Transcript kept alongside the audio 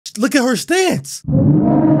Look at her stance.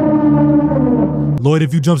 Lloyd,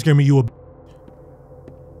 if you jump scare me, you a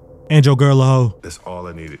and your girl a hoe. That's all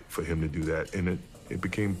I needed for him to do that, and it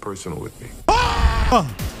became personal with me.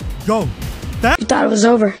 Go. You thought it was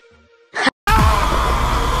over.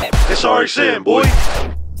 It's RxN, boy.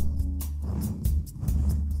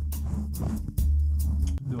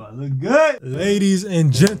 Do I look good? Ladies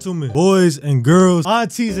and gentlemen, boys and girls,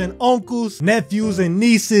 aunties and uncles, nephews and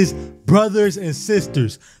nieces, brothers and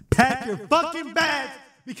sisters, pack your fucking bags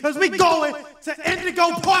because we going to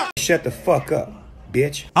Indigo Park. Shut the fuck up,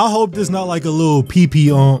 bitch. I hope this not like a little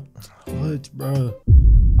pee-pee on. What, bro?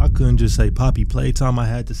 I couldn't just say poppy playtime. I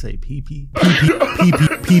had to say pee-pee.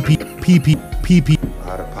 Pee-pee.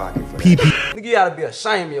 Out of pocket for Pee-pee. Nigga, you gotta be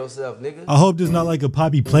ashamed of yourself, nigga. I hope this not like a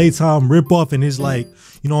poppy playtime ripoff and it's like,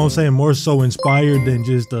 you know what I'm saying, more so inspired than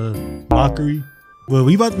just a mockery. Well,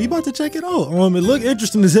 we about to check it out. It look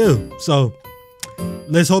interesting as hell. So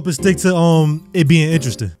let's hope it stick to it being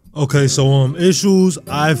interesting. Okay, so issues,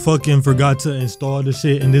 I fucking forgot to install the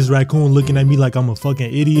shit and this raccoon looking at me like I'm a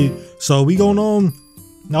fucking idiot. So we going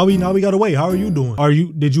now we gotta wait. How are you doing?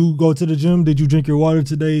 Did you go to the gym? Did you drink your water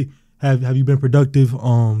today? Have you been productive?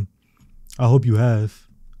 I hope you have.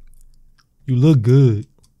 You look good.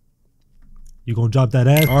 You gonna drop that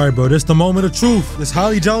ass? All right, bro, this the moment of truth. This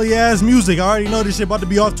holly jolly ass music. I already know this shit about to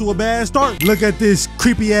be off to a bad start. Look at this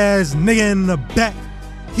creepy ass nigga in the back.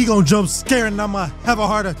 He gonna jump scare and I'ma have a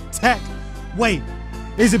heart attack. Wait,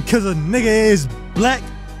 is it because a nigga is black?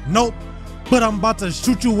 Nope. But I'm about to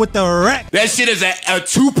shoot you with the rack. That shit is a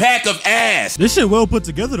 2-pack of ass. This shit well put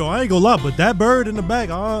together though, I ain't gonna lie, but that bird in the back,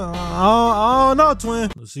 I don't know,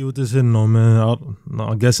 twin. Let's see what this hitting on, man.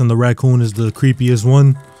 I'm guessing the raccoon is the creepiest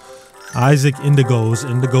one. Isaac Indigo's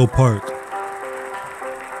Indigo Park.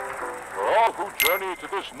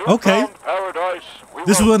 Okay.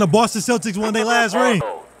 This was when the Boston Celtics won their last ring.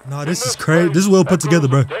 Nah, this is crazy. This is well put together,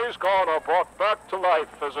 bro.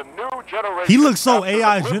 He looks so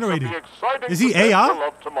AI generated. Is he AI?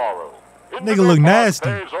 Nigga look nasty.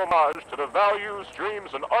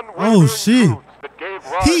 Oh shit.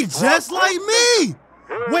 He just like me.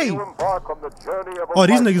 Wait. Oh,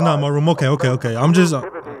 these niggas not in my room. Okay. I'm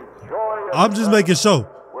just making sure.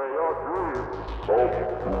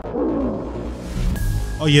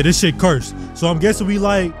 Oh yeah, this shit cursed. So I'm guessing we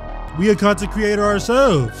a content creator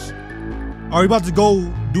ourselves. Are we about to go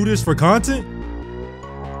do this for content?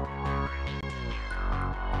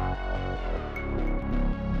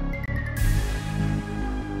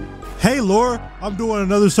 Hey Laura, I'm doing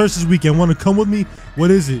another search this weekend. Want to come with me?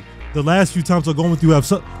 What is it? The last few times I've gone with you have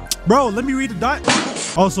so. Bro, let me read the dot.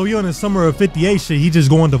 Also, you on the summer of 58 shit. He just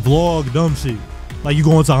going to vlog dumb shit. Like you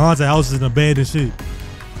going to haunted houses and abandoned shit.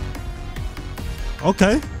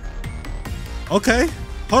 Okay.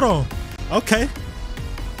 Hold on. Okay.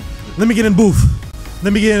 Let me get in booth.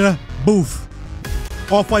 Let me get in a booth.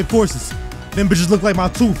 All-white forces. Them bitches look like my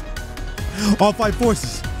tooth. All-white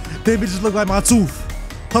forces. Them bitches look like my tooth.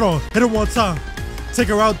 Hold on. Hit her one time. Take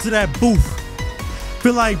her out to that booth.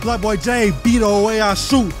 Feel like Black Boy J beat the way I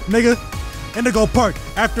shoot, nigga. Indigo Park.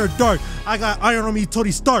 After dark. I got iron on me,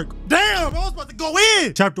 Tony Stark. Damn, I was about to go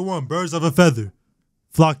in. Chapter 1. Birds of a feather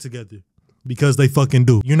flock together. Because they fucking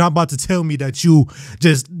do. You're not about to tell me that you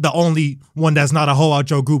just the only one that's not a hoe out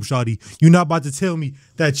your group, shawty. You're not about to tell me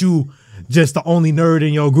that you just the only nerd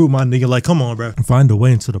in your group, my nigga. Like, come on, bro. Find a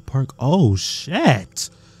way into the park. Oh, shit.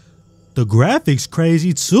 The graphics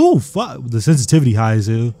crazy, too. Fuck. The sensitivity high as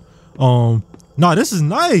hell. Nah, this is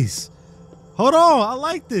nice. Hold on. I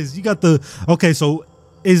like this. You got the... Okay, so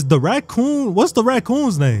is the raccoon... What's the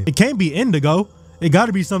raccoon's name? It can't be Indigo. It got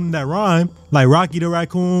to be something that rhyme. Like Rocky the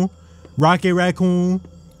Raccoon. Rocket Raccoon.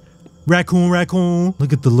 Raccoon.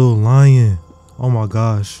 Look at the little lion. Oh my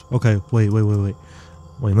gosh. Okay, wait. Wait,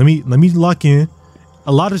 let me lock in.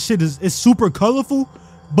 A lot of shit is super colorful,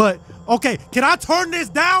 but okay, can I turn this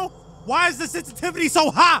down? Why is the sensitivity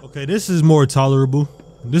so high? Okay, this is more tolerable.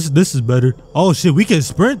 This is better. Oh shit, we can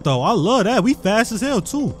sprint though. I love that. We fast as hell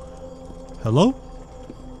too. Hello?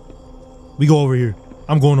 We go over here.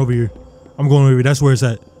 I'm going over here. That's where it's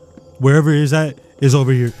at. Wherever it's at is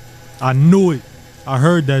over here. I knew it. I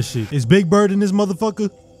heard that shit. Is Big Bird in this motherfucker?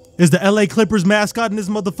 Is the LA Clippers mascot in this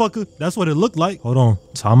motherfucker? That's what it looked like. Hold on.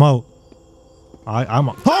 Time out. I'm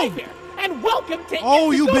a... Hi there, and welcome to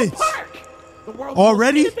you bitch. Park. The world's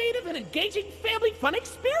already most innovative and engaging family fun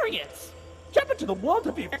experience. Jump into the world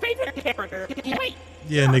of your favorite character. Wait.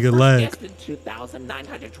 Yeah, nigga, lag. In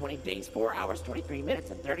 2,920 days, 4 hours, 23 minutes,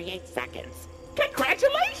 and 38 seconds.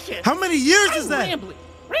 Congratulations. How many years is that? Rambling.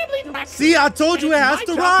 Rambly the Raccoon. See, I told you it has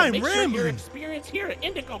to rhyme. Make sure your Rambly. experience here at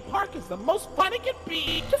Indigo Park is the most fun it can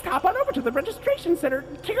be. Just hop on over to the registration center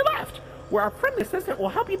to your left, where our friendly assistant will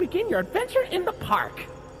help you begin your adventure in the park.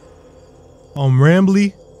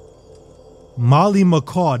 Rambly. Molly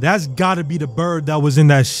McCaw. That's gotta be the bird that was in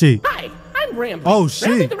that shit. Hi, I'm Rambly. Oh, shit.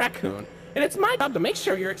 Rambly the Raccoon. And it's my job to make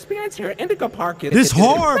sure your experience here at Indigo Park is This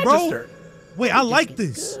hard, bro. registered. Wait, I like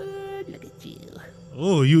this. Good, look at you.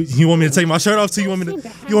 Oh, you want me to take my shirt off too? You want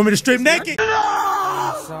me to strip naked?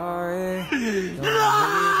 Sorry.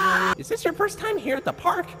 Is this your first time here at the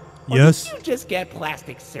park? Or Yes. did you just get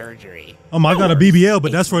plastic surgery? I got a BBL,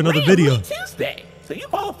 but that's for another video. Tuesday, so you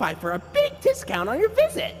qualify for a big discount on your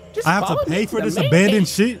visit. Just I have to follow me pay for the this main abandoned gate.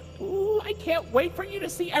 shit? Ooh, I can't wait for you to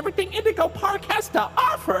see everything Indigo Park has to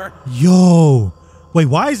offer. Yo. Wait,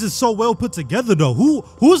 why is it so well put together though?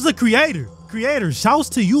 Who's the creator? Shouts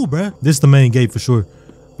to you, bruh. This the main gate for sure.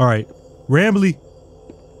 All right. Rambly.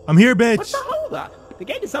 I'm here, bitch. What's the hold up? The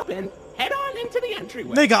gate is open. Head on into the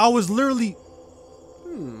entryway. Nigga, I was literally...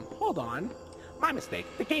 Hold on. My mistake.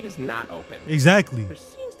 The gate is not open. Exactly. There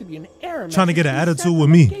seems to be an error. Trying to get an message attitude sent with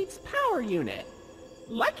from me. the gate's power unit.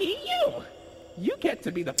 Lucky you. You get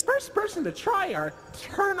to be the first person to try our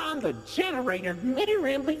turn on the generator mini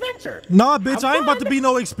Rambly venture. Nah, bitch, Have I ain't about fun. to be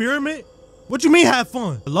no experiment. What you mean have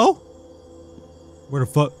fun? Hello? Where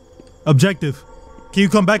the fuck? Objective. Can you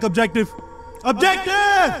come back, Objective? Objective!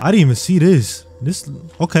 I didn't even see this.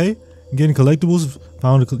 Okay. Getting collectibles.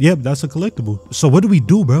 Found yep, that's a collectible. So what do we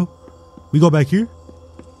do, bro? We go back here?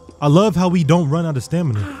 I love how we don't run out of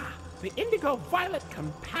stamina. The Indigo Violet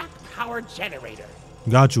Compact Power Generator.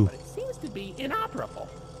 Got you. But it seems to be inoperable.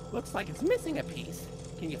 Looks like it's missing a piece.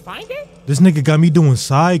 Can you find it? This nigga got me doing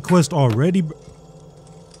side quest already, bro.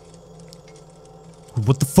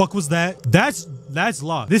 What the fuck was that? That's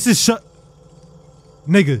locked. This is shut.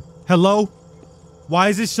 Nigga, hello? Why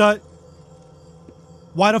is it shut?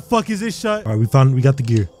 Why the fuck is it shut? All right, we got the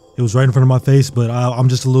gear. It was right in front of my face, but I'm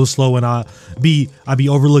just a little slow and I be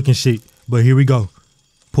overlooking shit. But here we go.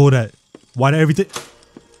 Pull that. Why did everything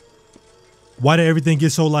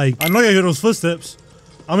get so like? I know you hear those footsteps.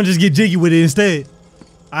 I'm gonna just get jiggy with it instead.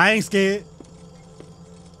 I ain't scared.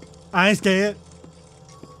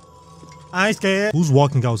 Who's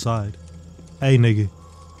walking outside? Hey nigga,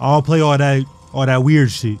 I don't play all that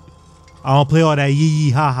weird shit. I don't play all that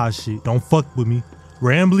yee ha ha shit. Don't fuck with me.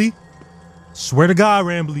 Rambly, swear to God,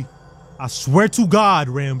 Rambly. I swear to God,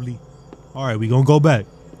 Rambly. All right, we gonna go back.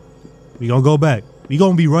 We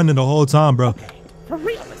gonna be running the whole time, bro. Okay, for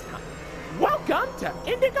real this time. Welcome to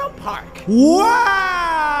Indigo Park.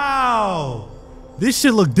 Wow! This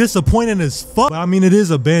shit look disappointing as fuck. But I mean, it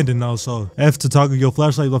is abandoned now, so F to toggle your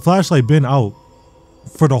flashlight. The flashlight been out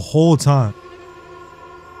for the whole time.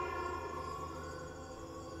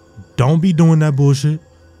 Don't be doing that bullshit.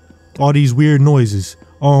 All these weird noises.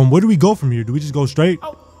 Where do we go from here? Do we just go straight?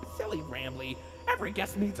 Oh, silly Rambly. Every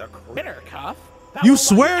guest needs a critter cuff. That You will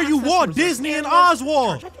swear let you access Walt reserved Disney and areas.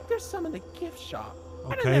 Oswald. I think there's some in the gift shop.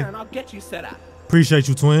 Head in Okay. there and I'll get you set up. Appreciate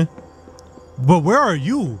you, twin. But where are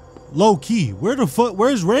you? Low key. Where's There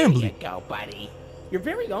Rambly? you go, buddy. Your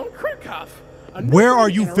very own critter cuff. A new Where way are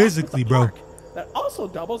to you interact with physically, the bro? park That also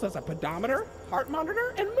doubles as a pedometer, heart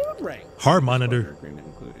monitor, and mood ring. Heart monitor. Agreement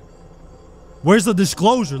included. Where's the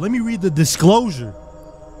disclosure? Let me read the disclosure.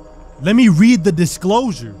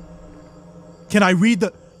 Can I read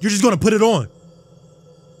the... You're just gonna put it on.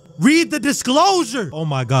 Read the disclosure. Oh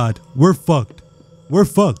my God. We're fucked. We're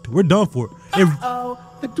done for. Uh-oh.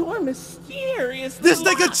 The door mysteriously This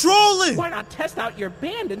nigga locked. trolling. Why not test out your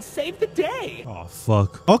band and save the day? Oh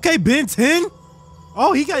fuck. Okay, Ben 10.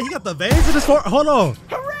 Oh, he got the veins in his forehead. Hold on.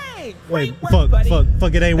 Hooray! Wait, Great work, buddy.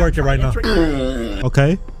 fuck, it ain't working right now.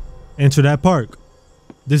 Okay. Enter that park.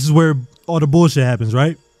 This is where all the bullshit happens,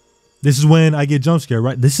 right? This is when I get jump scared,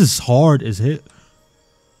 right? This is hard as hell.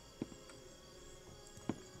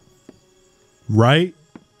 Right.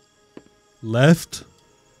 Left.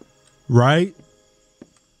 Right.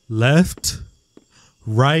 Left.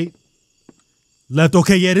 Right. Left.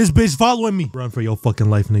 Okay, yeah, this bitch following me. Run for your fucking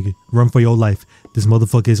life, nigga. Run for your life. This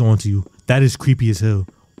motherfucker is onto you. That is creepy as hell.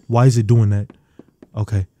 Why is it doing that?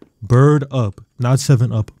 Okay. Bird up. Not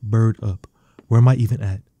 7 up. Bird up. Where am I even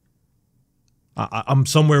at? I'm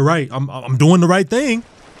somewhere right. I'm doing the right thing.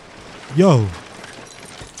 Yo.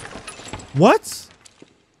 What?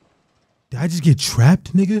 Did I just get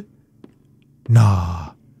trapped, nigga?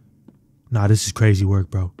 Nah, this is crazy work,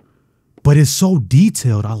 bro. But it's so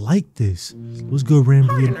detailed. I like this. What's good, Pardon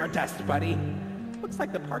Rambly? our dust, buddy. Looks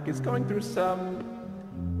like the park is going through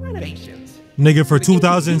some renovations. Nigga, for To give you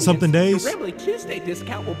 2,000 something convenience, days? Your Rambly Tuesday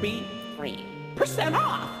discount will be 3%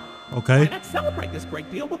 off. Okay. Why not celebrate this great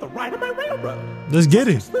deal with a ride on my railroad? Let's get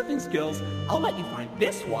Your it. sleuthing skills, I'll let you find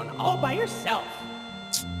this one all by yourself.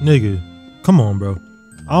 Nigga, come on, bro.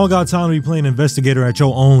 I don't got time to be playing investigator at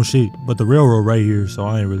your own shit, but the railroad right here, so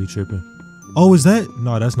I ain't really tripping. Oh, is that?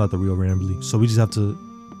 No, that's not the real Rambly. So we just have to,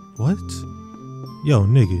 what? Yo,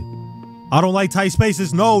 nigga. I don't like tight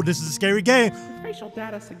spaces. No, this is a scary game. Facial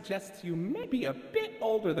data suggests you may be a bit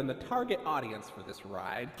older than the target audience for this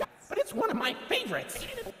ride, but it's one of my favorites.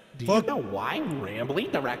 Do you know why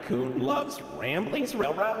Rambly the raccoon loves Rambly's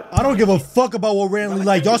Railroad? I don't give a fuck about what Rambly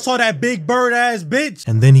like. Y'all saw that big bird ass bitch?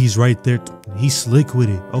 And then he's right there. He's slick with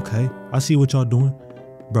it. Okay, I see what y'all doing,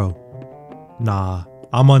 bro. Nah,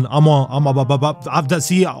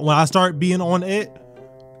 see when I start being on it.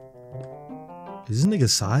 Is this nigga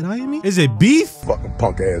side-eyeing me? Is it beef? Fucking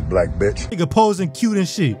punk ass black bitch. Nigga posing cute and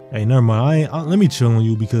shit. Hey, never mind. Let me chill on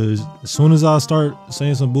you because as soon as I start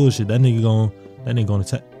saying some bullshit, that nigga gonna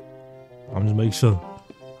attack. I'm just making sure.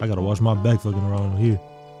 I gotta watch my back fucking around here.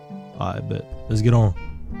 Alright, bet. Let's get on.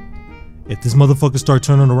 If this motherfucker start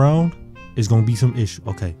turning around, it's gonna be some issue.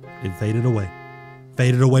 Okay, it faded away.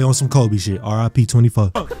 Faded away on some Kobe shit. RIP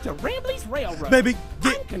 24. Welcome to Rambly's Railroad. Baby,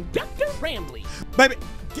 I'm Conductor Rambly. Baby,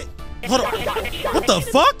 get. Hold on. What the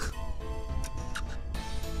fuck?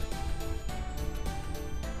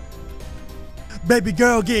 Baby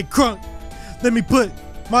girl get crunk. Let me put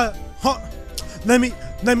my let me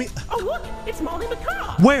Oh look, it's Molly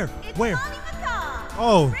McCaw. Where? It's Where? Molly McCaw,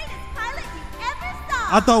 Oh. the greatest pilot you ever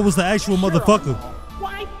saw. I thought it was the actual motherfucker.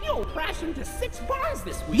 Why, you'll crash into 6 bars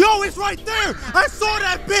this week. Yo, it's right there. I saw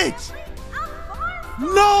that bitch.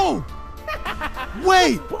 No.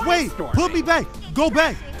 Wait. Put me back. Go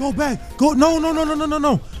back. Go.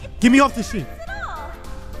 No. Get me off this shit.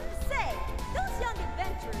 Say, those young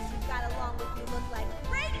adventurers you got along with you look like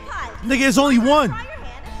great pilots. Nigga, it's only one. Try your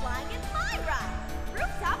hand at flying in my ride.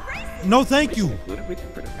 Rooftop racing. No, thank you.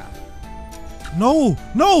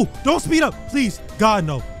 No, don't speed up, please. God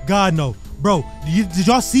no. Bro, did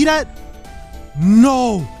y'all see that?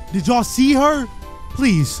 No. Did y'all see her?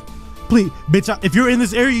 Please, bitch. If you're in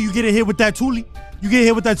this area, you get hit with that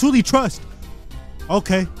toolie. Trust.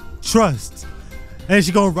 Okay, trust. And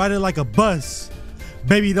she gonna ride it like a bus.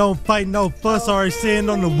 Baby, don't fight no fuss or stand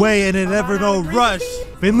on the way and it never no rush.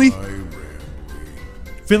 Finley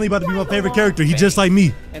about to be my favorite character. He just like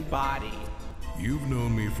me. And body. You've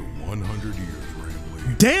known me for 100 years,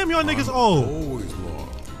 Rambly. Damn, y'all niggas old. Always long.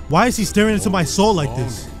 Why is he staring into my soul like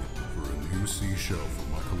this? For a new seashell for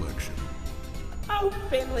my collection. Oh,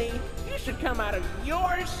 Finley, you should come out of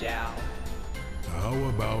your shell. How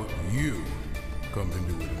about you come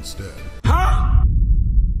into it instead?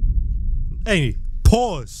 Hey,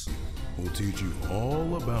 pause. We'll teach you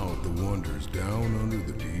all about the wonders down under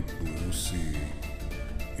the deep blue sea.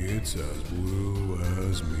 It's as blue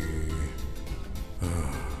as me.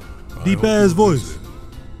 Deep ass voice.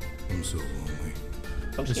 I'm so lonely.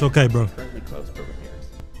 It's okay, bro. Currently closed for repairs.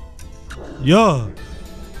 Yeah.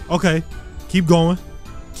 Okay. Keep going.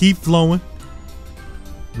 Keep flowing.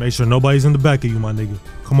 Make sure nobody's in the back of you, my nigga.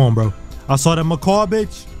 Come on, bro. I saw that McCaw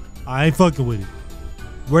bitch. I ain't fucking with it.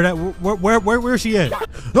 Where's she at?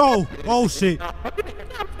 Oh shit.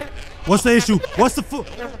 What's the issue? What's the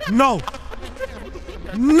No.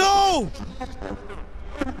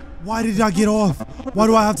 Why did I get off? Why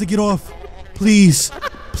do I have to get off? Please,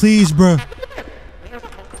 bruh.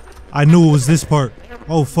 I knew it was this part.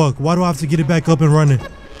 Oh fuck, why do I have to get it back up and running?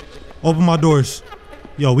 Open my doors.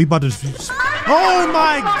 Yo, we about to... Oh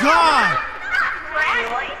my god!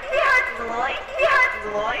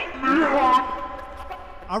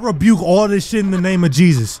 I rebuke all this shit in the name of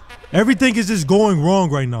Jesus. Everything is just going wrong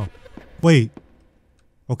right now. Wait.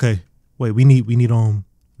 Okay. Wait, we need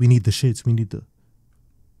the shits. We need the...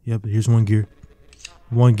 Yep, here's one gear.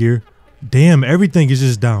 Damn, everything is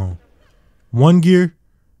just down. One gear,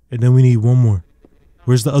 and then we need one more.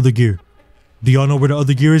 Where's the other gear? Do y'all know where the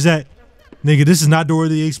other gear is at? Nigga, this is not Dora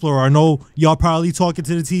the Explorer. I know y'all probably talking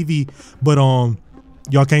to the TV, but I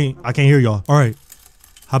can't hear y'all. All right,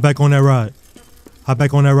 hop back on that ride.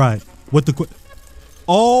 What the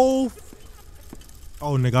Oh,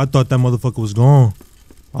 nigga, I thought that motherfucker was gone.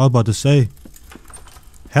 I was about to say,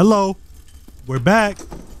 hello, we're back.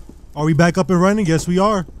 Are we back up and running? Yes, we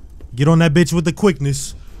are. Get on that bitch with the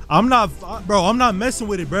quickness. I'm not messing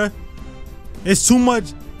with it, bruh. It's too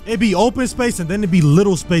much. It be open space and then it be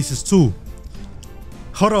little spaces too.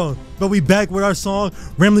 Hold on, but we back with our song.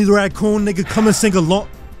 Rambly the Raccoon, nigga, come and sing along.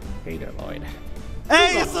 Hey there, Lloyd.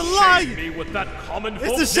 Hey, it's a lion!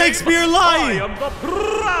 It's the Shakespeare lion! I am the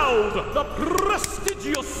proud, the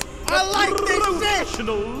prestigious, I like this shit!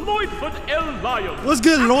 Professional Lloydfoot L. Lion. What's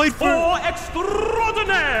good, Lloydfoot? For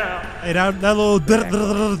extraordinaire. Hey, that little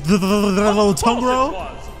tongue roll.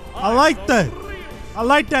 I like that. I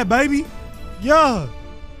like that, baby. Yeah.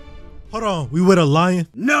 Hold on. We with a lion?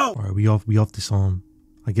 No. All right, we off this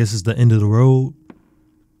I guess it's the end of the road.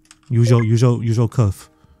 Use your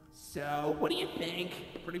cuff. So, what do you think?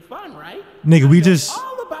 Pretty fun, right? Nigga, we just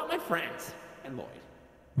all about my friends and Lloyd.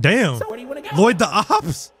 Damn. So where do you wanna go? Lloyd the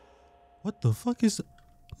Ops? What the fuck is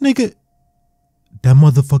nigga? That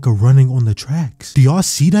motherfucker running on the tracks. Do y'all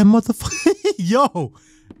see that motherfucker? Yo,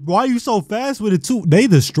 why are you so fast with it too? They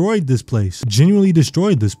destroyed this place. Genuinely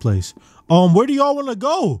destroyed this place. Where do y'all wanna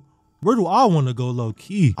go? Where do I wanna go, low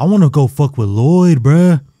key? I wanna go fuck with Lloyd,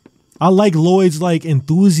 bruh. I like Lloyd's like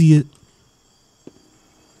enthusiast.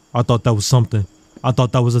 I thought that was something. I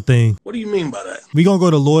thought that was a thing. What do you mean by that? We gonna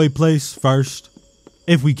go to Lloyd place first,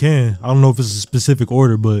 if we can. I don't know if it's a specific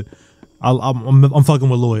order, but I'm fucking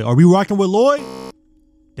with Lloyd. Are we rocking with Lloyd?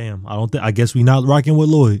 Damn, I guess we not rocking with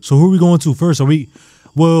Lloyd. So who are we going to first?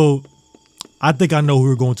 Well, I think I know who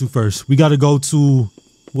we're going to first. We gotta go to,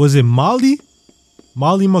 was it Molly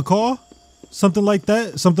McCaw? Something like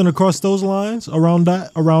that. Something across those lines, around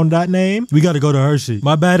that name. We gotta go to her shit.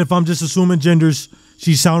 My bad if I'm just assuming genders.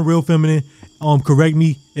 She sound real feminine. Correct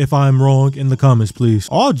me if I'm wrong in the comments, please.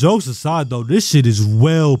 All jokes aside, though, this shit is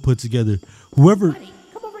well put together. Whoever... Buddy,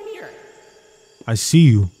 come over here. I see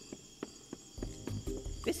you.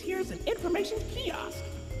 This here is an information kiosk.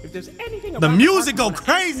 If there's anything about the music go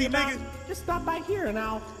crazy, about, nigga. Just stop by here and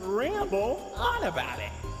I'll ramble on about it.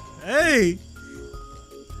 Hey.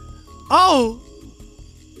 Oh.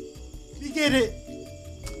 You get it.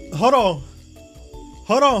 Hold on.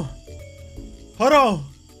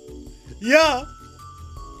 Yeah.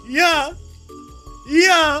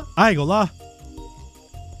 I ain't gonna lie.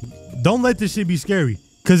 Don't let this shit be scary,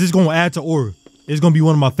 cause it's gonna add to aura. It's gonna be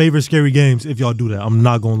one of my favorite scary games if y'all do that. I'm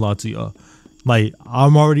not gonna lie to y'all. Like,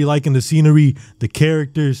 I'm already liking the scenery, the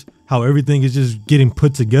characters, how everything is just getting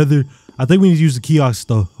put together. I think we need to use the kiosk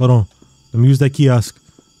though. Hold on. Let me use that kiosk.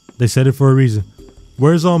 They said it for a reason.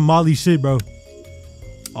 Where's Molly's shit, bro?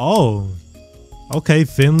 Oh. Okay,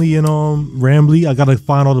 Finley and Rambly. I gotta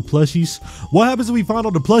find all the plushies. What happens if we find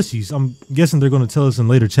all the plushies? I'm guessing they're gonna tell us in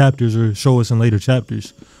later chapters or show us in later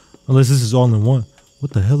chapters. Unless this is all in one.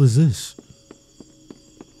 What the hell is this?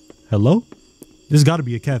 Hello? This gotta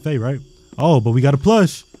be a cafe, right? Oh, but we got a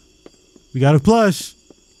plush.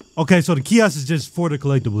 Okay, so the kiosk is just for the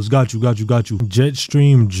collectibles. Got you.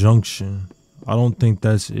 Jetstream Junction. I don't think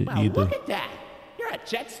that's it either. Look at that. You're at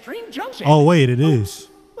Jetstream Junction. Oh, wait, it is.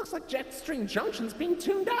 Looks like Jetstream Junction's being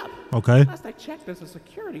tuned up. Okay. Last I checked, there's a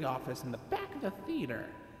security office in the back of the theater.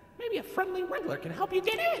 Maybe a friendly wrangler can help you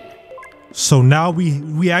get in. So now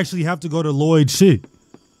we actually have to go to Lloyd's shit.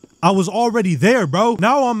 I was already there, bro.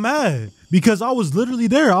 Now I'm mad because I was literally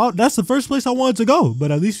there. That's the first place I wanted to go,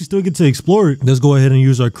 but at least we still get to explore it. Let's go ahead and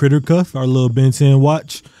use our critter cuff, our little Ben 10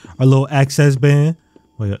 watch, our little access band.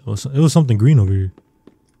 Wait, it was something green over here.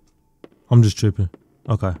 I'm just tripping.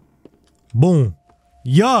 Okay. Boom.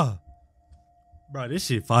 Yeah. Bro, this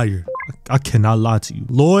shit fire. I cannot lie to you.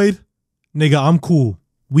 Lloyd, nigga, I'm cool.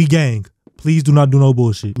 We gang. Please do not do no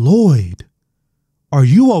bullshit. Lloyd, are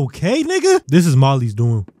you okay, nigga? This is Molly's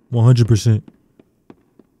doing 100%.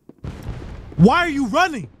 Why are you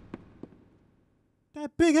running?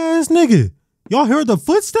 That big ass nigga. Y'all heard the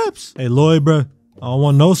footsteps? Hey, Lloyd, bro, I don't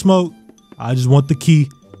want no smoke. I just want the key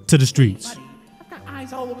to the streets. Buddy, I've got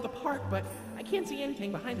eyes all over the park, but I can't see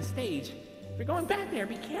anything behind the stage. If you're going back there,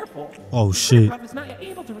 be careful. Oh, shit. Is not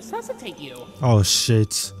able to resuscitate you. Oh,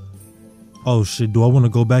 shit. Oh, shit. Do I want to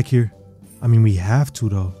go back here? I mean, we have to,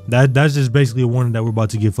 though. That's just basically a warning that we're about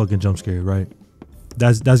to get fucking jump scared, right?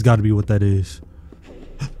 That's got to be what that is.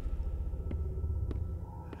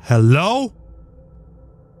 Hello?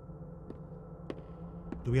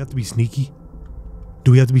 Do we have to be sneaky?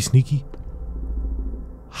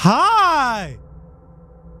 Hi!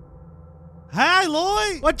 Hi,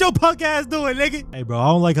 Lloyd! What your punk ass doing, nigga? Hey, bro, I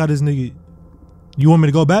don't like how this nigga... You want me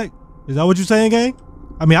to go back? Is that what you saying, gang?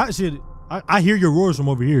 I mean, I hear your roars from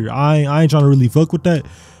over here. I ain't trying to really fuck with that.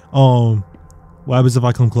 What happens if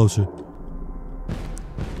I come closer?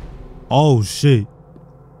 Oh, shit.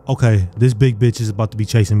 Okay, this big bitch is about to be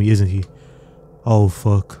chasing me, isn't he? Oh,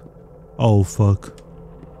 fuck. Oh, fuck.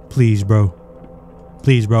 Please, bro.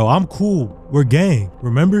 Please, bro. I'm cool. We're gang.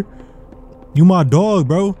 Remember? You my dog,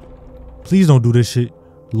 bro. Please don't do this shit.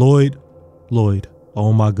 Lloyd.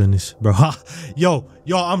 Oh, my goodness, bro. Yo,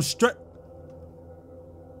 I'm straight.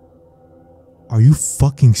 Are you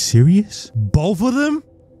fucking serious? Both of them?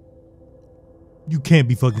 You can't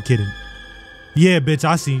be fucking kidding. Yeah, bitch,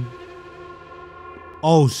 I seen.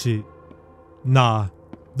 Oh shit. Nah.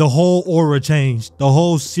 The whole aura changed. The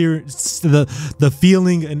whole the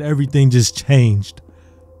feeling and everything just changed.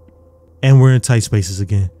 And we're in tight spaces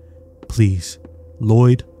again. Please.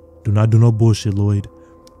 Lloyd, do not do no bullshit, Lloyd.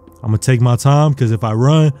 I'm gonna take my time because if I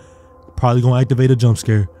run, probably gonna activate a jump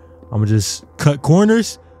scare. I'm gonna just cut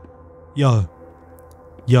corners. Yo.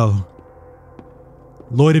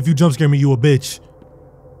 Lloyd, if you jump scare me, you a bitch.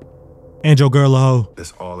 And your girl a hoe.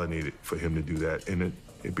 That's all I needed for him to do that. And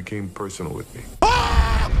it became personal with me.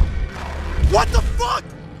 Ah! What the fuck?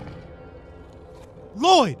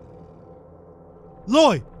 Lloyd,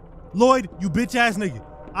 you bitch ass nigga.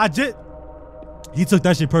 He took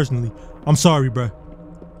that shit personally. I'm sorry, bro.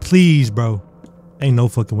 Please, bro. Ain't no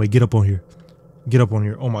fucking way. Get up on here. Get up on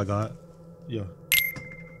here. Oh my God. Yeah.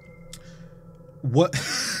 What?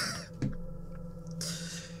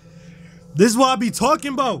 This is what I be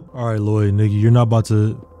talking about. All right, Lloyd, nigga, you're not about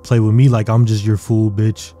to play with me like I'm just your fool,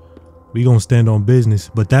 bitch. We gonna stand on business.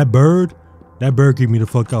 But that bird creeped me the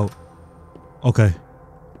fuck out. Okay,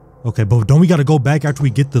 but don't we gotta go back after we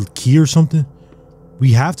get the key or something?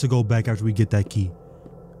 We have to go back after we get that key.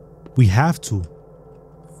 We have to.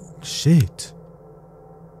 Shit.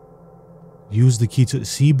 Use the key to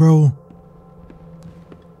see, bro.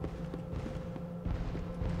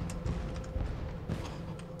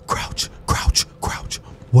 Crouch.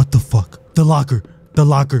 What the fuck? The locker.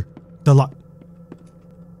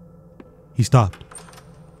 He stopped.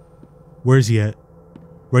 Where is he at?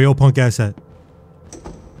 Where your punk ass at?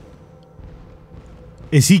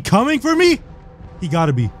 Is he coming for me? He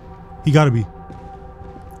gotta be.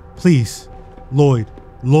 Please. Lloyd,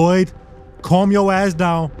 calm your ass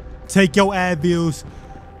down. Take your Advils.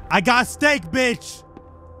 I got steak, bitch.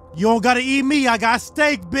 You don't gotta eat me. I got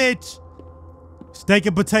steak, bitch. Steak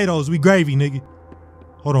and potatoes. We gravy, nigga.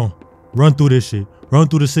 Hold on. Run through this shit. Run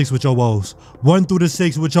through the 6 with your woes. Run through the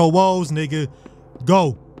 6 with your woes, nigga.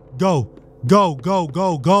 Go.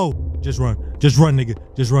 Just run, nigga.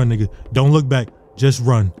 Just run, nigga. Don't look back. Just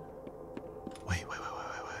run. Wait.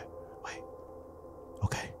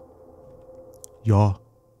 Okay. Y'all,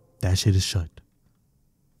 that shit is shut.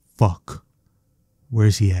 Fuck. Where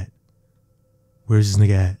is he at? Where's this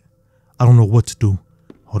nigga at? I don't know what to do.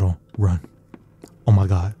 Hold on. Run. Oh my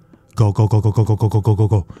God. Go. Nigga,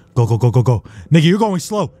 you're going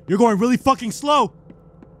slow. You're going really fucking slow.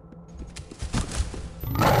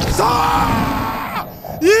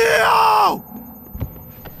 Yeah!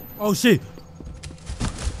 Oh shit.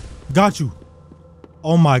 Got you.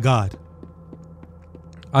 Oh my God.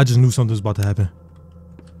 I just knew something was about to happen.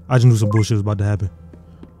 I just knew some bullshit was about to happen.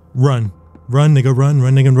 Run, nigga, run,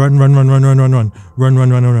 nigga,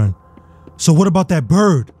 run. So what about that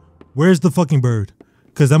bird? Where's the fucking bird?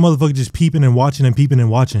 Cause that motherfucker just peeping and watching.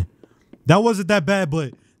 That wasn't that bad,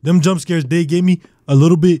 but them jump scares did get me a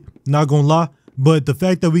little bit, not gonna lie. But the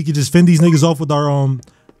fact that we could just fend these niggas off with our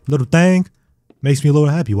little thing makes me a little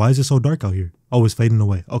happy. Why is it so dark out here? Oh, it's fading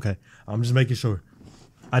away. Okay, I'm just making sure.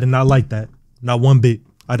 I did not like that. Not one bit.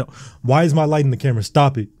 I don't. Why is my light in the camera?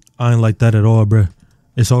 Stop it. I ain't like that at all, bruh.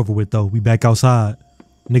 It's over with though. We back outside.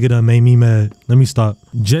 Nigga done made me mad. Let me stop.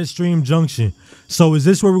 Jetstream Junction. So is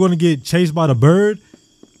this where we're gonna get chased by the bird?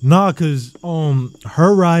 Nah, cause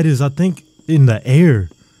her ride is I think in the air.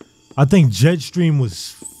 I think Jetstream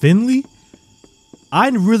was Finley. I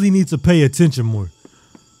really need to pay attention more.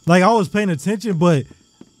 Like I was paying attention, but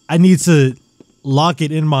I need to lock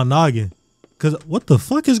it in my noggin. Cause what the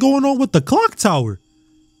fuck is going on with the clock tower?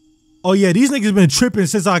 Oh yeah, these niggas been tripping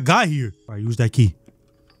since I got here. All right, use that key.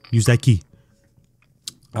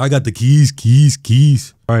 I got the keys.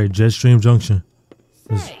 All right, Jetstream Junction.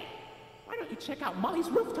 Say, why don't you check out Molly's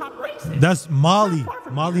rooftop races? That's Molly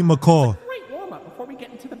McCall. It's a great warm-up before we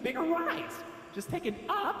get into the bigger rides. Just take it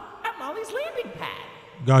up at Molly's landing pad.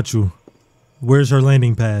 Got you. Where's her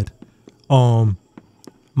landing pad?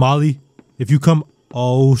 Molly, if you come.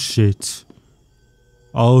 Oh shit.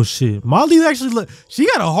 Molly actually she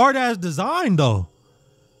got a hard ass design though.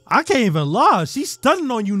 I can't even lie. She's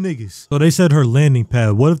stunning on you niggas. So they said her landing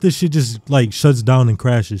pad. What if this shit just like shuts down and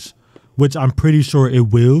crashes? Which I'm pretty sure it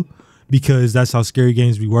will, because that's how scary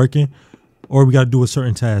games be working. Or we gotta do a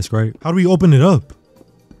certain task, right? How do we open it up?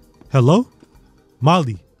 Hello?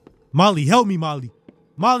 Molly, help me, Molly.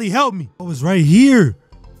 Molly, help me. Oh, it's right here.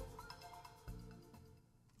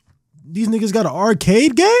 These niggas got an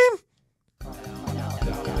arcade game?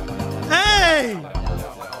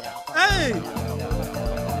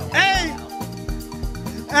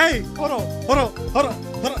 Hey, hold on.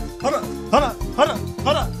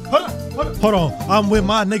 Hold on, I'm with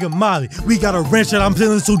my nigga Molly. We got a wrench and I'm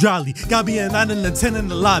feeling so jolly. Got me a 9 and a 10 in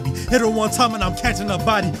the lobby. Hit her one time and I'm catching a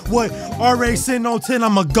body. What? RA sitting on 10,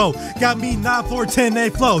 I'ma go. Got me 9, 4, 10,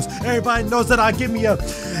 8 flows. Everybody knows that I give me a.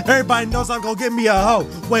 Everybody knows I'm gonna get me a hoe.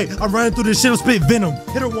 Wait, I'm running through this shit, I'm spit venom.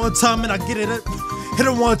 Hit her one time and I get it. Hit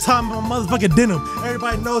her one time and my motherfucking denim.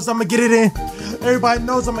 Everybody knows I'ma get it in. Everybody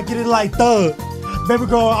knows I'ma get it like Thug. Baby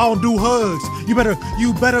girl, I don't do hugs. You better.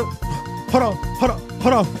 Hold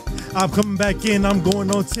on. I'm coming back in, I'm going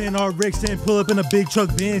on 10 RX and pull up in a big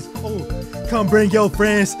truck Benz. Oh, come bring your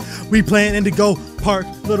friends. We playing Indigo Park,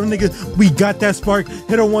 little nigga. We got that spark.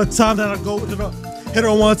 Hit her one time, then I go to the. Hit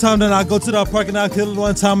her one time, then I go to the park and I kill her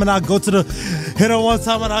one time and I go to the. Hit her one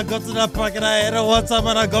time and I go to the park and I hit her one time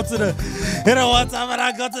and I go to the. Hit her one time and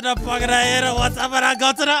I go to the park and I hit her one time and I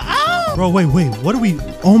go to the. Oh! Bro, wait, what are we?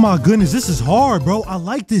 Oh my goodness, this is hard, bro. I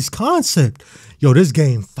like this concept. Yo, this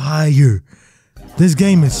game fire. This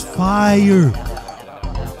game is fire.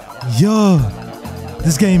 Yo,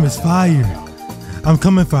 this game is fire. I'm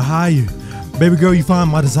coming for higher. Baby girl, you find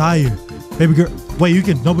my desire. Baby girl, wait, you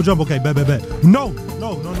can double jump? Okay, bet. No.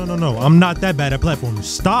 I'm not that bad at platformers.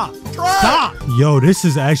 Stop. Yo, this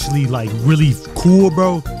is actually like really cool,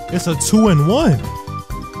 bro. It's a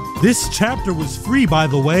 2-in-1. This chapter was free, by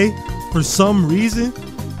the way, for some reason.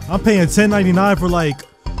 I'm paying $10.99 for like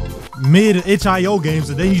mid-itch.io games,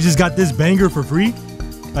 and then you just got this banger for free.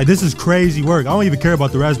 Like, this is crazy work. I don't even care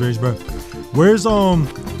about the raspberries, bro. Where's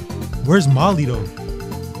Molly though?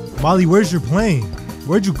 Molly, where's your plane?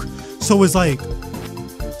 Where'd you? So it's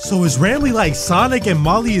Rambly like Sonic and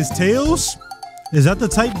Molly is Tails? Is that the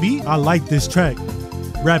type beat? I like this track.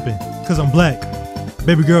 Rapping, cause I'm black.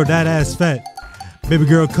 Baby girl, that ass fat. Baby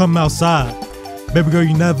girl, come outside. Baby girl,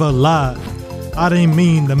 you never lied. I didn't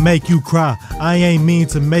mean to make you cry. I ain't mean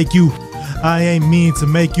to make you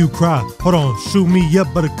cry. Hold on, shoot me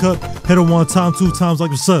up, buttercup. Hit her one time, 2 times like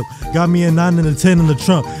what's up. Got me a 9 and a 10 in the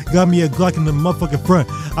trunk. Got me a Glock in the motherfucking front.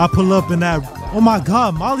 I pull up in that. Oh my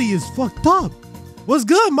God, Molly is fucked up. What's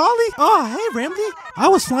good, Molly? Oh, hey, Ramsey. I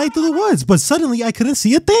was flying through the woods, but suddenly I couldn't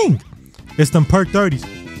see a thing. It's them perk 30s.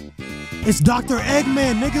 It's Dr.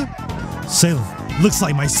 Eggman, nigga. Salem, looks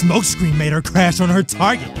like my smoke screen made her crash on her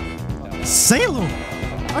target. Salem,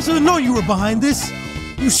 I should have known you were behind this.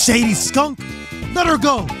 You shady skunk. Let her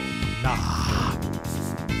go.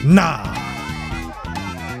 Nah.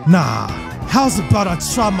 How's about I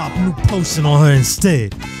try my new potion on her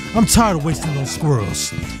instead? I'm tired of wasting those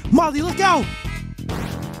squirrels. Molly, look out.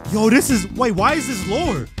 Yo, wait, why is this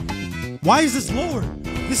lore?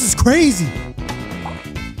 This is crazy.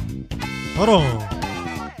 Hold on.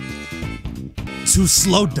 Too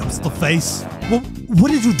slow, dumpster face. Well,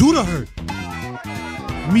 what did you do to her?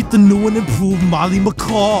 Meet the new and improved Molly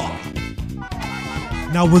McCall.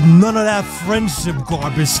 Now with none of that friendship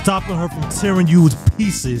garbage stopping her from tearing you to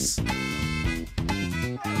pieces.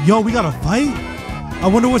 Yo, we gotta fight? I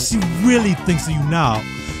wonder what she really thinks of you now.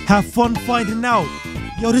 Have fun finding out.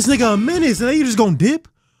 Yo, this nigga a menace, and then you just gonna dip?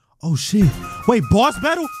 Oh shit. Wait, boss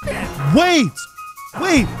battle? Wait.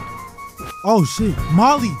 Oh shit,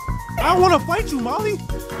 Molly. I don't wanna fight you, Molly.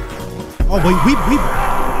 Oh wait, we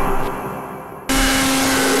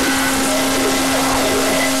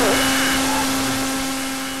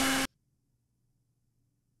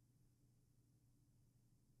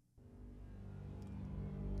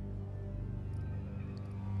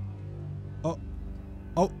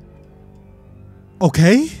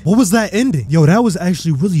Okay, what was that ending? Yo, that was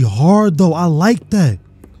actually really hard though. I like that.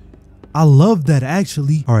 I love that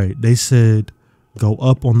actually. All right, they said go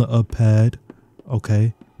up on the up pad.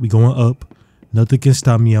 Okay, we going up. Nothing can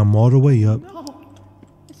stop me. I'm all the way up. No,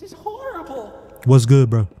 this is horrible. What's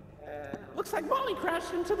good, bro? Looks like Molly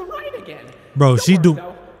crashed into the right again. Bro, she do.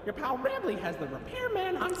 Though, your pal Rambly has the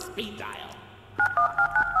repairman on speed dial.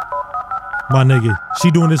 My nigga,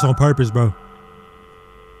 she doing this on purpose, bro.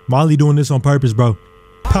 Molly doing this on purpose, bro.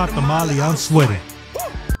 Pop the Molly, I'm sweating.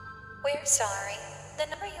 We're sorry. The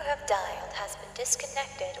number you have dialed has been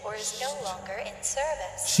disconnected or is no longer in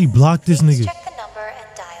service. She blocked this nigga. Check the number and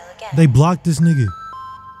dial again. They blocked this nigga.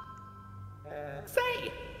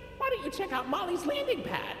 Say, why don't you check out Molly's landing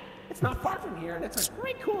pad? It's not far from here, and it's a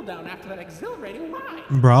great cool down after that exhilarating ride.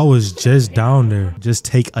 Bro, I was just down there. Just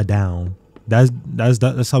take a down. That's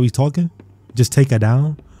how he's talking? Just take a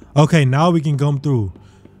down? Okay, now we can come through.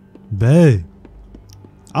 Babe,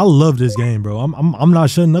 I love this game, bro. I'm not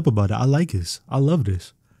shutting up about it. I like this. I love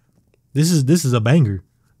this. This is a banger.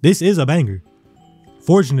 This is a banger.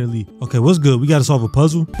 Fortunately. Okay, what's good? We gotta solve a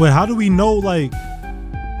puzzle. But how do we know, like,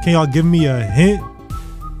 can y'all give me a hint?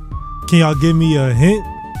 Can y'all give me a hint?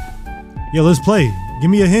 Yo, let's play. Give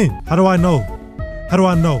me a hint. How do I know? How do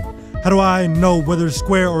I know? How do I know whether it's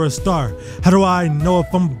square or a star? How do I know if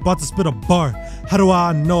I'm about to spit a bar? How do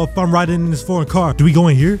I know if I'm riding in this foreign car? Do we go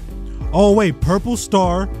in here? Oh wait, purple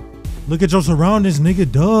star. Look at your surroundings,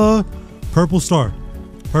 nigga, duh. Purple star,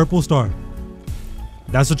 purple star.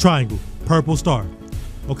 That's a triangle, purple star.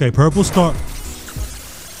 Okay, purple star.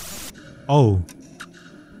 Oh,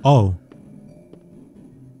 oh.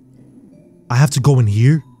 I have to go in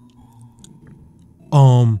here?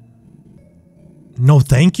 No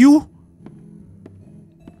thank you?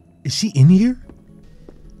 Is she in here?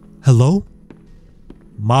 Hello?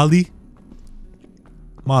 Molly?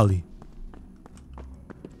 Molly.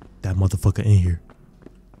 That motherfucker in here.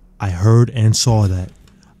 I heard and saw that.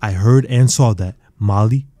 I heard and saw that.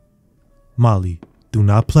 Molly? Molly, do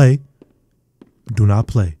not play. Do not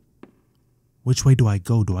play. Which way do I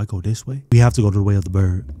go? Do I go this way? We have to go to the way of the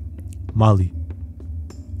bird. Molly,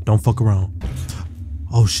 don't fuck around.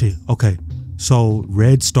 Oh shit, okay. So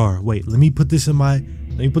red star. Wait, let me put this in my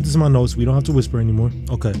notes. We don't have to whisper anymore.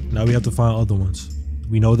 Okay, now we have to find other ones.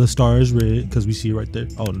 We know the star is red because we see it right there.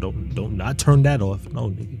 Oh, don't not turn that off. No,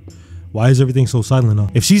 nigga. Why is everything so silent now?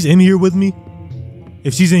 If she's in here with me,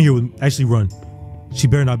 actually run. She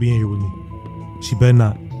better not be in here with me. She better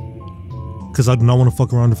not. Cause I do not want to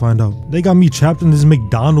fuck around to find out. They got me trapped in this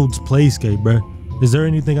McDonald's playscape, bruh. Is there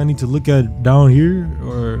anything I need to look at down here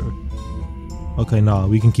or? Okay, nah,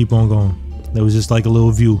 we can keep on going. There was just like a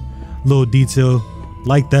little view, little detail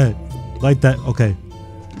like that, okay.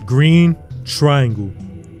 Green triangle,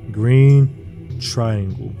 green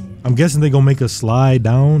triangle. I'm guessing they gonna make a slide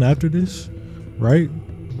down after this, right?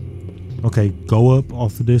 Okay, go up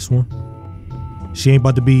off of this one. She ain't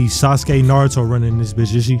about to be Sasuke Naruto running this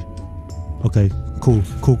bitch, is she? Okay, cool.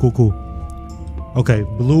 Okay,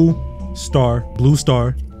 blue star.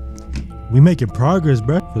 We making progress,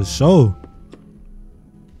 bruh, for sure.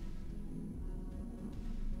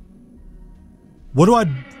 What do I?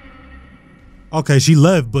 Okay, she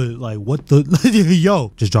left, but like, what the?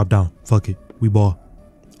 Yo, just drop down. Fuck it, we ball.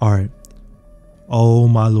 All right. Oh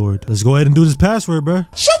my lord, let's go ahead and do this password, bruh.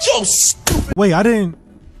 Shut your stupid. Wait, I didn't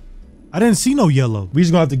see no yellow. We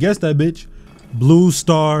just gonna have to guess that bitch. Blue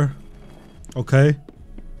star. Okay.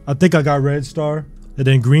 I think I got red star. And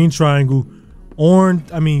then green triangle.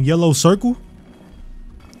 Yellow circle.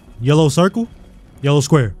 Yellow circle. Yellow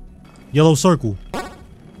square. Yellow circle.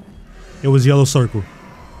 It was yellow circle.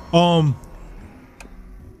 Oh,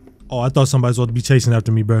 I thought somebody was about to be chasing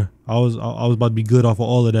after me, bruh. I was about to be good off of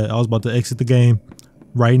all of that. I was about to exit the game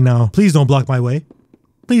right now. Please don't block my way.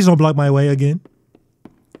 Please don't block my way again.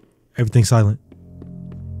 Everything's silent.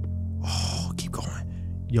 Oh, keep going.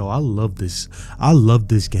 Yo, I love this. I love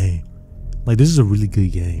this game. Like, this is a really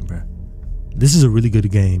good game, bruh. This is a really good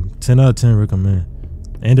game. 10 out of 10 recommend.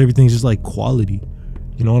 And everything's just like quality.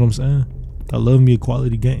 You know what I'm saying? I love me a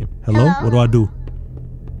quality game. Hello? What do I do?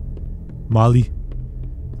 Molly?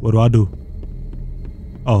 What do I do?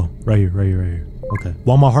 Oh, right here. Okay.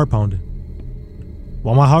 Why my heart pounding?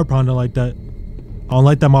 Why my heart pounding like that? I don't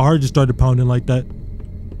like that my heart just started pounding like that.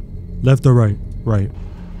 Left or right? Right.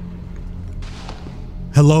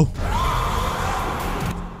 Hello?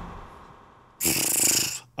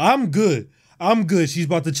 I'm good. She's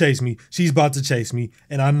about to chase me.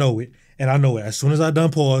 And I know it. As soon as I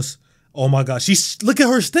done pause, oh my God, look at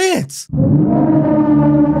her stance.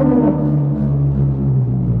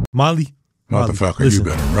 Molly. Motherfucker, listen.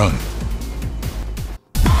 you better run.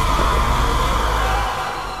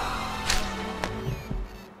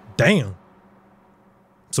 Damn.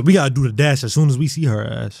 So we gotta do the dash as soon as we see her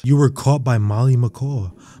ass. You were caught by Molly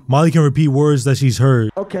McCall. Molly can repeat words that she's heard.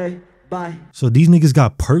 Okay, bye. So these niggas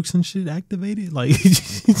got perks and shit activated? Like,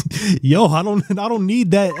 yo, I don't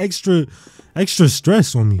need that extra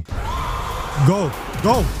stress on me. Go.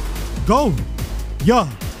 Yeah,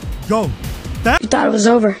 go. You thought it was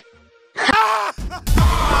over.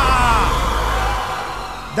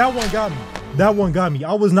 That one got me.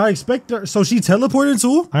 I was not expecting her. So she teleported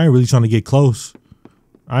too? I ain't really trying to get close.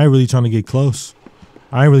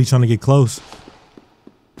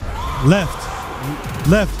 Left.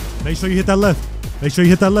 Make sure you hit that left.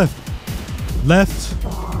 Left.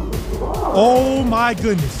 Oh my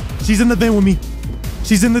goodness. She's in the vent with me.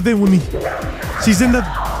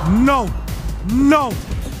 No.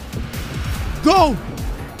 Go.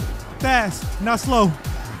 Fast, not slow.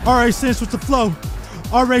 Alright, sense with the flow.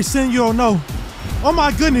 Alright, send you don't know. Oh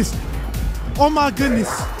my goodness.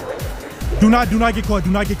 Do not get caught.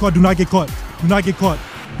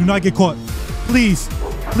 Please.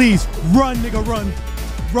 Run, nigga, run.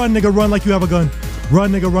 Run, nigga, run like you have a gun.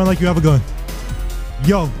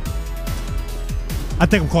 Yo. I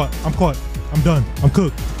think I'm caught. I'm done. I'm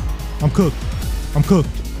cooked.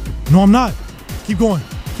 No, I'm not. Keep going.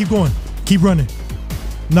 Keep going. Keep running.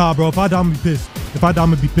 Nah, bro. If I die, I'm gonna be pissed. If I die, I'm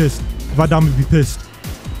gonna be pissed. If I die, I'm gonna be pissed.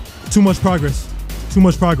 Too much progress. Too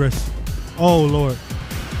much progress. Oh, Lord.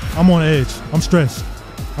 I'm on edge. I'm stressed.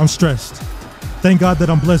 I'm stressed. Thank God that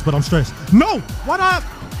I'm blessed, but I'm stressed. No! Why not?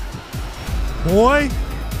 Boy.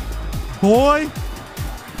 Boy.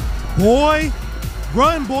 Boy.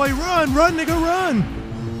 Run, boy, run. Run, nigga, run.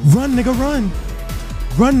 Run, nigga, run.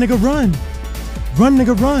 Run, nigga, run. Run,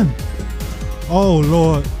 nigga, run. Oh,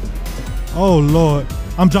 Lord. Oh, Lord.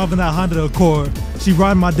 I'm driving that Honda Accord. She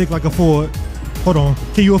riding my dick like a Ford. Hold on.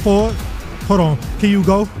 Can you afford? Hold on. Can you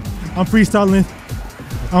go? I'm freestyling.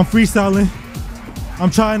 I'm freestyling. I'm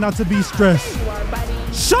trying not to be stressed.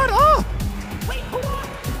 Shut up! Wait, hold on.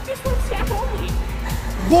 This one's staff only.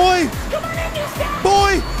 Boy! Come on in, new staff.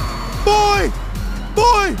 Boy! Boy!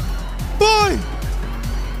 Boy! Boy!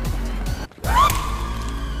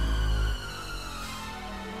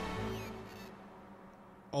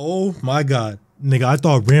 Oh my God. Nigga, I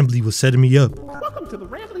thought Rambly was setting me up. Welcome to the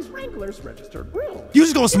Rambley's Wranglers Registered Room. You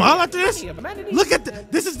just gonna smile after this? Look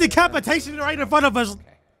at this is decapitation right in front of us.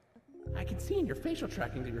 Okay. I can see in your facial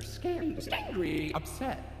tracking that you're scared, angry,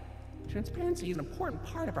 upset. Transparency is an important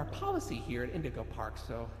part of our policy here at Indigo Park,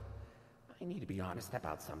 so I need to be honest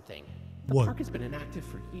about something. The What? park has been inactive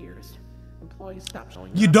for years. Employees stopped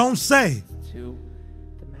showing You up. don't say. To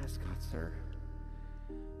the mascots, sir.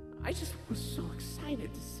 I just was so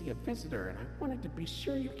excited to see a visitor, and I wanted to be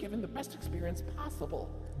sure you're given the best experience possible.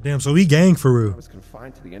 Damn, so he gang for I real. was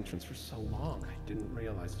confined to the entrance for so long, I didn't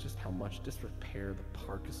realize just how much disrepair the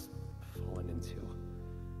park has fallen into.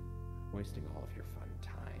 Wasting all of your fun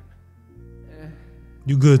time.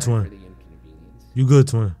 You good, Sorry for twin. the inconvenience. You good,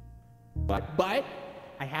 twin. But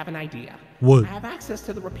I have an idea. What? I have access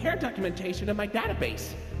to the repair documentation in my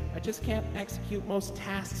database. I just can't execute most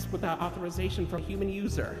tasks without authorization from a human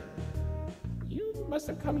user. You must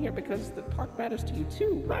have come here because the park matters to you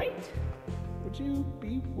too, right? Would you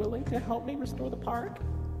be willing to help me restore the park?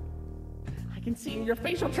 I can see in your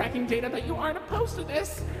facial tracking data that you aren't opposed to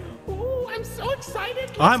this. Ooh, I'm so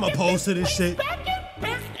excited. I'm Let's get opposed to this shit. Back in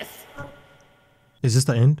business. Is this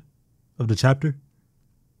the end of the chapter?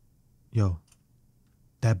 Yo,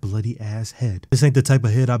 that bloody ass head. This ain't the type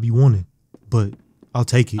of head I be wanting, but I'll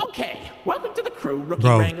take it. Okay, welcome to the crew, Rookie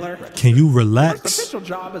Bro, Wrangler. can you Your relax? first official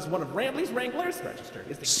job as one of Rambley's Wranglers registered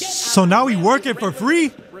is to get So out now of we Rambley's working for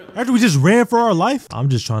Wranglers free? room. After we just ran for our life? I'm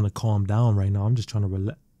just trying to calm down right now. I'm just trying to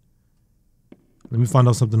relax. Let me find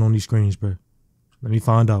out something on these screens, bro. Let me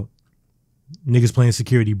find out. Niggas playing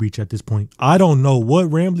security breach at this point. I don't know what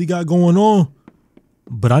Rambley got going on,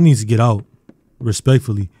 but I need to get out.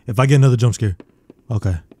 Respectfully. If I get another jump scare.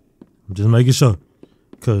 Okay. I'm just making sure.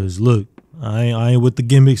 Cause look, I ain't with the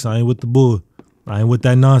gimmicks. I ain't with the bull. I ain't with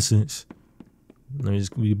that nonsense. Let me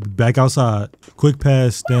just be back outside. Quick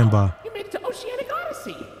pass, standby. You made it to Oceanic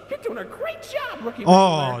Odyssey. You're doing a great job, Rookie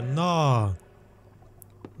Oh, Wrangler. nah.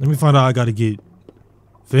 Let me find out I gotta get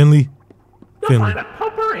Finley. You'll Finley. find a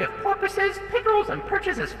potpourri of porpoises, pickerels, and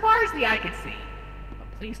perches as far as the eye can see.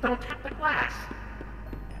 But please don't tap the glass.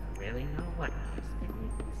 Never really know what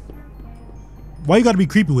Why you gotta be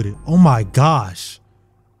creepy with it? Oh my gosh.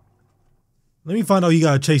 Let me find out you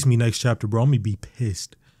gotta chase me next chapter, bro. I'm gonna be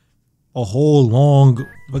pissed. A whole long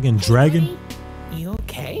fucking dragon? You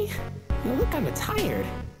okay? You look kinda tired.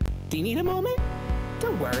 Do you need a moment?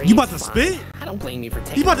 Don't worry. You about to it's fine. spit? I don't blame you for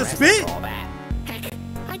taking You about a to rest spit? after all that. Heck,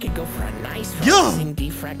 I could go for a nice Yo! relaxing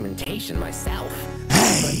defragmentation myself.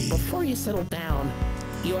 But before you settle down,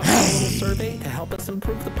 you have a little survey to help us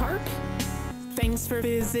improve the park? Thanks for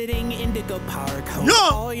visiting Indigo Park.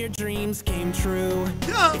 Hope all your dreams came true.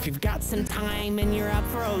 If you've got some time and you're up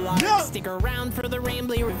for a lark, stick around for the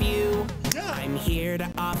Rambley review. I'm here to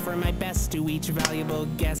offer my best to each valuable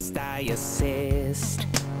guest I assist.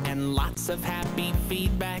 And lots of happy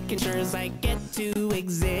feedback ensures I get to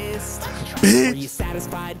exist. Were you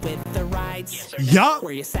satisfied with the rides? Yup.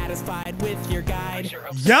 Were you satisfied with your guide?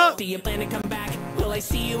 Yup. Do you plan to come back? Will I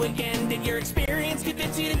see you again? Did your experience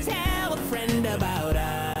convince you to tell a friend about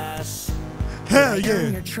us? Hell Did I earn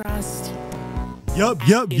yeah. your trust? Yup.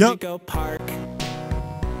 Indigo Park.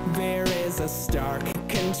 There is a stark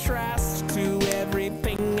contrast to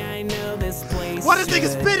everything I know this place. Why this nigga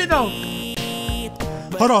should spitting though? be.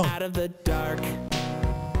 Hold on. Out of the dark,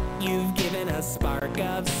 you've given a spark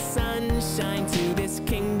of sunshine to this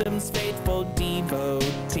kingdom's faithful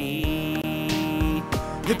devotee.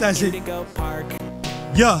 Get that shit. Indigo Park.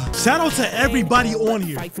 Yeah, shout out to everybody on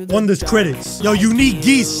here, on this credits. Yo, Unique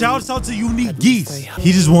Geese, shouts out to Unique Geese.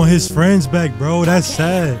 He just want his friends back, bro. That's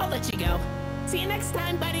sad. I'll let you go. See you next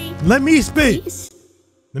time, buddy. Let me spit.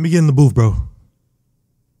 Let me get in the booth, bro.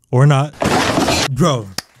 Or not. Bro.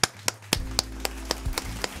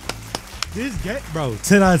 This game, bro,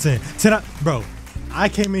 10 out of 10. 10 out, bro. I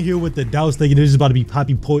came in here with the doubts thinking this is about to be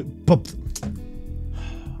Poppy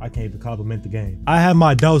I can't even compliment the game. I had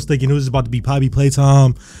my doubts thinking it was about to be Poppy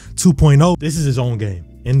Playtime 2.0. This is his own game.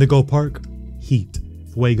 Indigo Park, heat,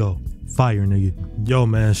 fuego, fire, nigga. Yo,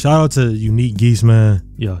 man, shout out to uniquegeese, man.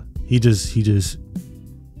 Yeah, he just,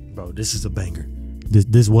 bro, this is a banger.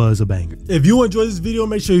 This was a banger. If you enjoyed this video,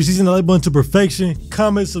 make sure you season the like button to perfection.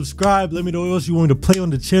 Comment, subscribe. Let me know what else you want me to play on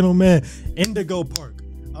the channel, man. Indigo Park.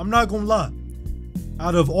 I'm not gonna lie.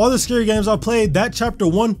 Out of all the scary games I played, that chapter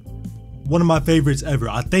one of my favorites ever.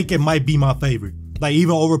 I think it might be my favorite. Like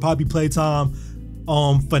even over Poppy Playtime,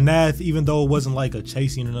 FNAF, even though it wasn't like a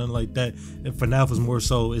chasing or nothing like that. And FNAF was more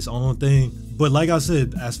so its own thing. But like I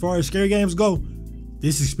said, as far as scary games go,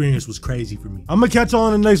 this experience was crazy for me. I'm gonna catch y'all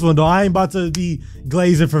on the next one though. I ain't about to be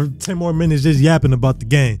glazing for 10 more minutes just yapping about the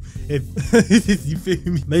game. If you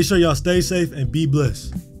feel me? Make sure y'all stay safe and be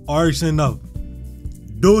blessed. RxN out.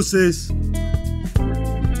 Deuces.